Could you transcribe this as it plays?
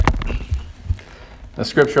The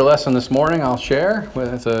scripture lesson this morning I'll share,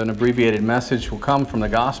 it's an abbreviated message, will come from the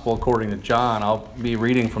Gospel according to John. I'll be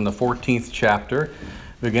reading from the 14th chapter,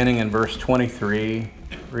 beginning in verse 23,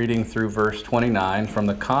 reading through verse 29 from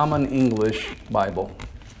the Common English Bible.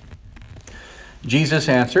 Jesus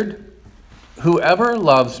answered, "Whoever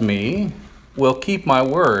loves me will keep my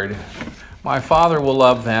word. My Father will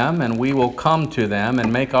love them, and we will come to them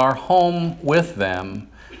and make our home with them.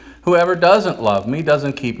 Whoever doesn't love me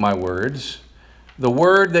doesn't keep my words. The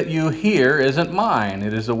word that you hear isn't mine.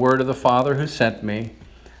 It is the word of the Father who sent me.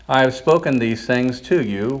 I have spoken these things to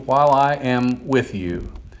you while I am with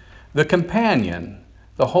you. The companion,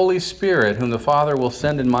 the Holy Spirit, whom the Father will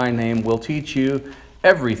send in my name, will teach you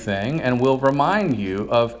everything and will remind you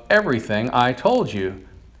of everything I told you.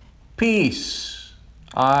 Peace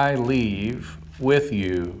I leave with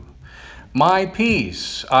you. My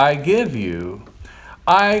peace I give you.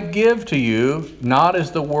 I give to you not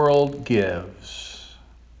as the world gives.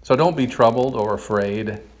 So don't be troubled or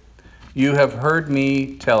afraid. You have heard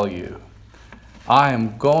me tell you, I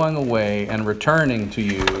am going away and returning to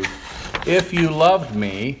you. If you loved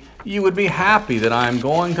me, you would be happy that I am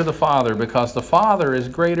going to the Father, because the Father is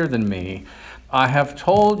greater than me. I have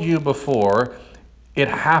told you before, it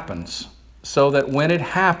happens, so that when it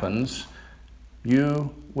happens, you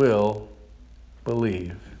will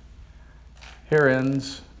believe." Here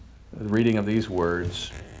ends the reading of these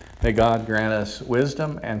words. May God grant us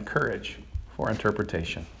wisdom and courage for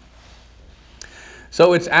interpretation.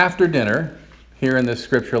 So it's after dinner, here in this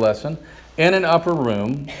scripture lesson, in an upper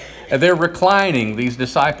room. They're reclining, these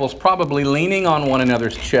disciples, probably leaning on one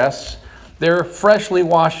another's chests, their freshly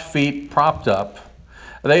washed feet propped up.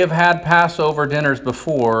 They have had Passover dinners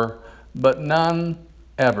before, but none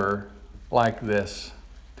ever like this.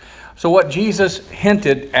 So what Jesus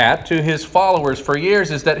hinted at to his followers for years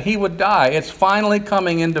is that he would die. It's finally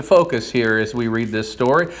coming into focus here as we read this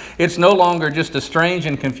story. It's no longer just a strange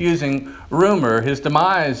and confusing rumor. His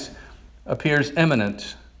demise appears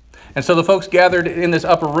imminent. And so the folks gathered in this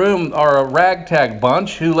upper room are a ragtag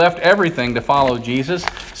bunch who left everything to follow Jesus.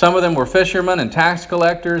 Some of them were fishermen and tax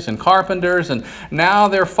collectors and carpenters, and now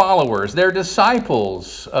they're followers. They're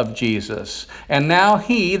disciples of Jesus. And now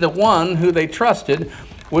he, the one who they trusted,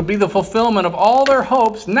 would be the fulfillment of all their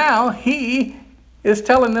hopes. Now he is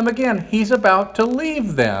telling them again, he's about to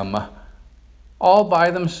leave them all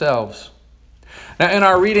by themselves. Now in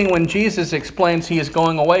our reading, when Jesus explains he is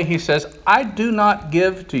going away, he says, "I do not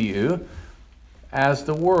give to you as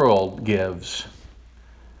the world gives."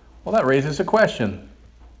 Well, that raises a question.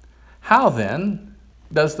 How then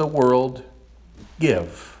does the world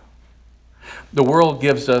give? The world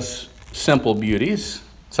gives us simple beauties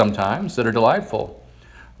sometimes that are delightful.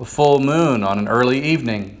 A full moon on an early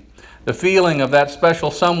evening, the feeling of that special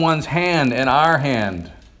someone's hand in our hand.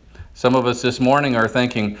 Some of us this morning are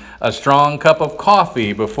thinking a strong cup of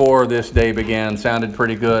coffee before this day began sounded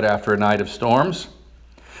pretty good after a night of storms.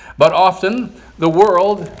 But often the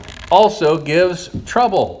world also gives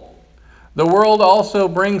trouble. The world also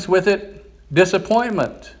brings with it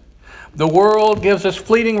disappointment. The world gives us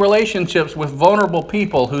fleeting relationships with vulnerable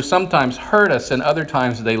people who sometimes hurt us and other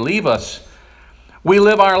times they leave us. We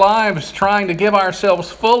live our lives trying to give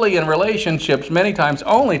ourselves fully in relationships, many times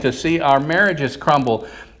only to see our marriages crumble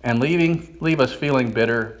and leave us feeling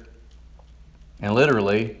bitter and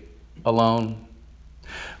literally alone.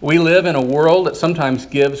 We live in a world that sometimes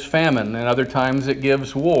gives famine and other times it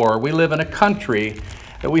gives war. We live in a country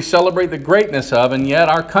that we celebrate the greatness of, and yet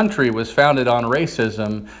our country was founded on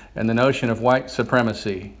racism and the notion of white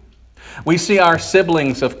supremacy. We see our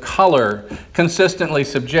siblings of color consistently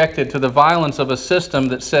subjected to the violence of a system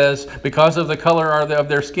that says because of the color of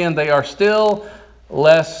their skin, they are still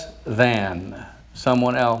less than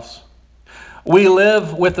someone else. We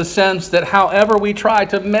live with the sense that however we try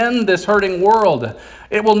to mend this hurting world,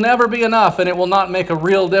 it will never be enough and it will not make a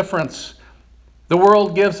real difference. The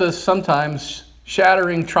world gives us sometimes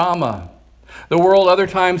shattering trauma. The world other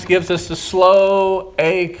times gives us the slow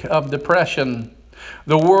ache of depression.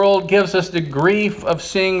 The world gives us the grief of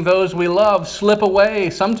seeing those we love slip away,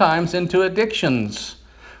 sometimes into addictions.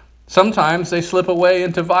 Sometimes they slip away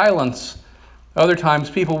into violence. Other times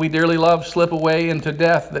people we dearly love slip away into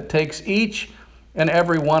death that takes each and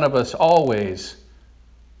every one of us always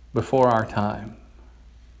before our time.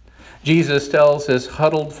 Jesus tells his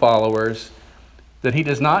huddled followers that he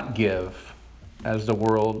does not give as the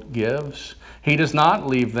world gives. He does not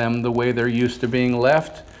leave them the way they're used to being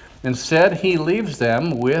left. Instead, he leaves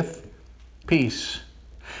them with peace.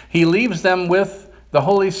 He leaves them with the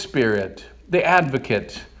Holy Spirit, the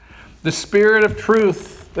advocate, the Spirit of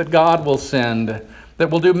truth that God will send,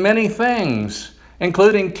 that will do many things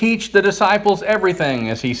including teach the disciples everything,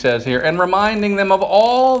 as he says here, and reminding them of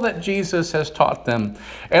all that Jesus has taught them.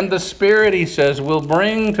 And the Spirit, he says, will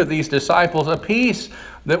bring to these disciples a peace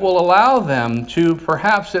that will allow them to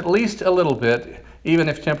perhaps at least a little bit, even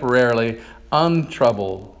if temporarily,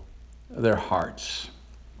 untrouble their hearts.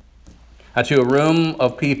 To a room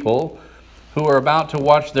of people who are about to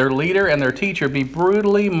watch their leader and their teacher be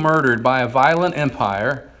brutally murdered by a violent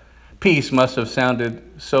empire, peace must have sounded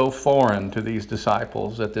so foreign to these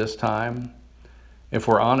disciples at this time. If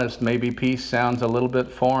we're honest, maybe peace sounds a little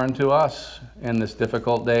bit foreign to us in this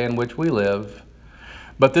difficult day in which we live.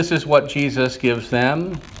 But this is what Jesus gives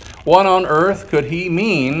them. What on earth could he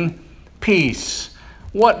mean, peace?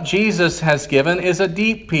 What Jesus has given is a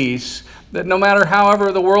deep peace that no matter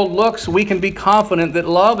however the world looks, we can be confident that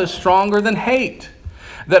love is stronger than hate,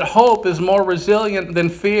 that hope is more resilient than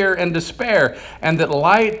fear and despair, and that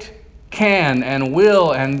light can and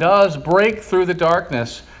will and does break through the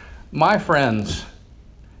darkness. My friends,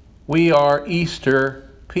 we are Easter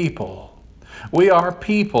people. We are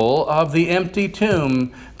people of the empty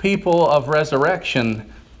tomb, people of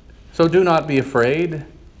resurrection. So do not be afraid.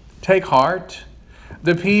 Take heart.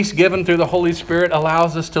 The peace given through the Holy Spirit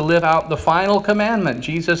allows us to live out the final commandment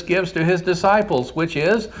Jesus gives to his disciples, which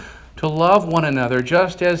is to love one another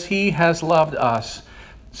just as he has loved us.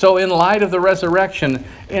 So in light of the resurrection,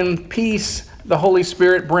 in peace the Holy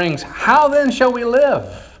Spirit brings, how then shall we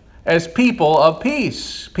live as people of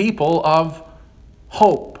peace, people of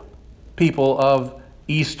hope, people of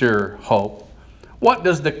Easter hope? What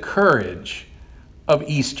does the courage of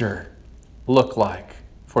Easter look like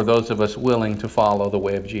for those of us willing to follow the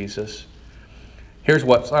way of Jesus? Here's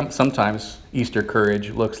what sometimes Easter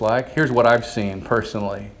courage looks like. Here's what I've seen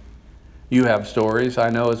personally. You have stories, I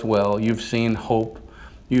know as well. You've seen hope.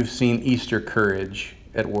 You've seen Easter courage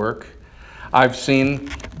at work. I've seen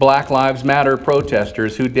Black Lives Matter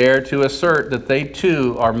protesters who dare to assert that they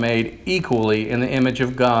too are made equally in the image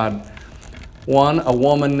of God. A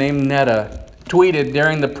woman named Netta, tweeted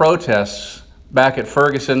during the protests back at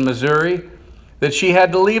Ferguson, Missouri, that she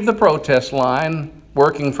had to leave the protest line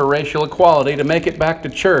working for racial equality to make it back to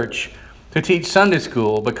church to teach Sunday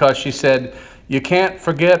school because she said, "You can't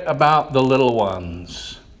forget about the little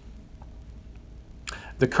ones."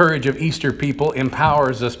 The courage of Easter people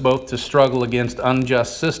empowers us both to struggle against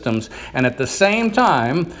unjust systems and at the same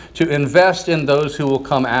time to invest in those who will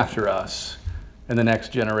come after us in the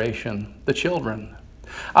next generation, the children.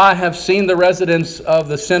 I have seen the residents of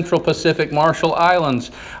the Central Pacific Marshall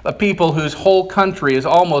Islands, a people whose whole country is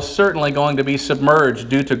almost certainly going to be submerged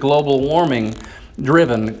due to global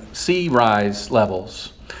warming-driven sea rise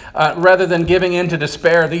levels. Rather than giving in to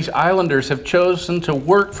despair, these islanders have chosen to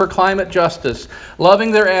work for climate justice,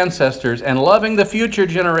 loving their ancestors and loving the future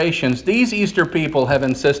generations. These Easter people have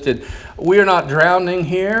insisted, we are not drowning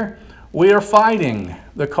here, we are fighting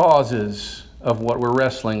the causes of what we're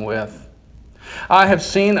wrestling with. I have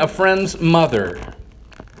seen a friend's mother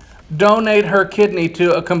donate her kidney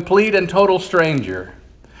to a complete and total stranger.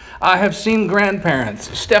 I have seen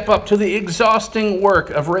grandparents step up to the exhausting work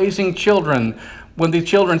of raising children when the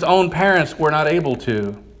children's own parents were not able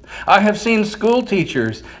to. I have seen school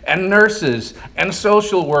teachers and nurses and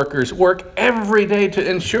social workers work every day to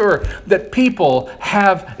ensure that people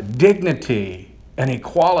have dignity and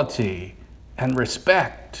equality and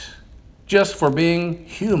respect just for being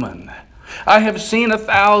human. I have seen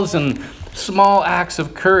 1,000 small acts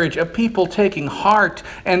of courage, of people taking heart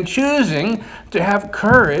and choosing to have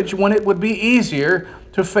courage when it would be easier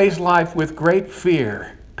to face life with great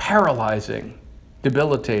fear, paralyzing,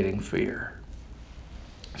 debilitating fear.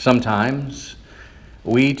 Sometimes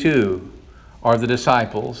we too are the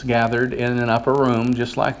disciples gathered in an upper room,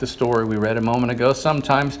 just like the story we read a moment ago.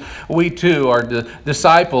 Sometimes we too are the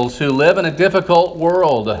disciples who live in a difficult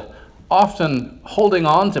world, often holding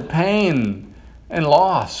on to pain and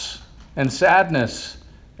loss and sadness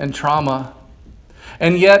and trauma.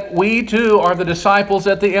 And yet we too are the disciples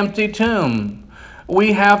at the empty tomb.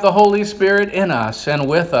 We have the Holy Spirit in us and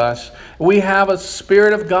with us. We have a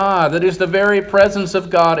Spirit of God that is the very presence of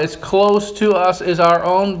God, as close to us as our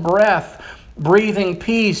own breath, breathing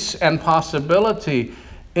peace and possibility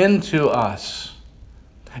into us.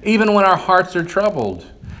 Even when our hearts are troubled,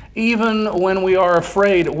 even when we are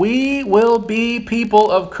afraid, we will be people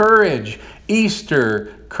of courage,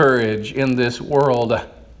 Easter courage in this world.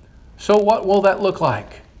 So what will that look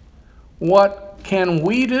like? What can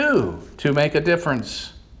we do to make a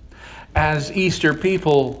difference? As Easter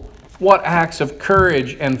people, what acts of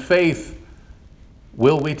courage and faith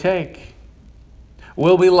will we take?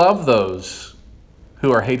 Will we love those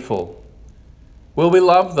who are hateful? Will we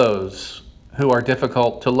love those who are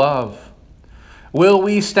difficult to love? Will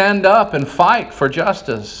we stand up and fight for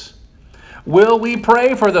justice? Will we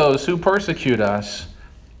pray for those who persecute us?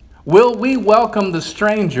 Will we welcome the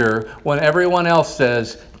stranger when everyone else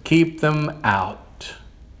says, keep them out?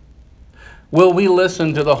 Will we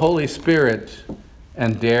listen to the Holy Spirit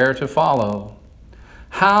and dare to follow?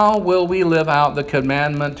 How will we live out the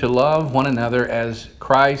commandment to love one another as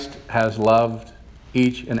Christ has loved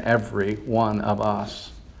each and every one of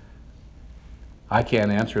us? I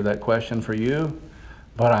can't answer that question for you,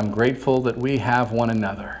 but I'm grateful that we have one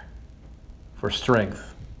another for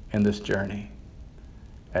strength in this journey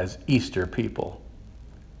as Easter people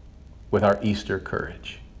with our Easter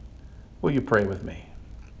courage. Will you pray with me?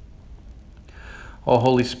 Oh,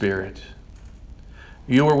 Holy Spirit,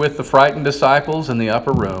 you were with the frightened disciples in the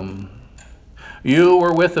upper room. You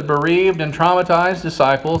were with the bereaved and traumatized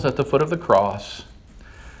disciples at the foot of the cross.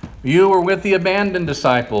 You were with the abandoned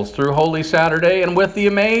disciples through Holy Saturday and with the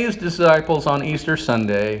amazed disciples on Easter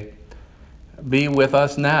Sunday. Be with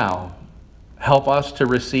us now. Help us to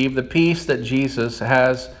receive the peace that Jesus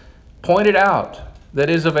has pointed out that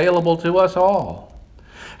is available to us all.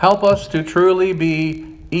 Help us to truly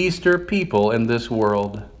be Easter people in this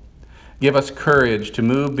world. Give us courage to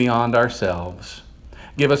move beyond ourselves.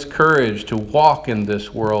 Give us courage to walk in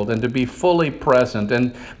this world and to be fully present.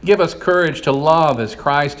 And give us courage to love as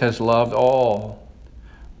Christ has loved all.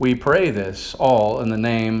 We pray this all in the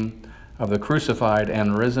name of the crucified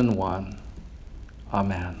and risen one.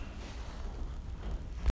 Amen.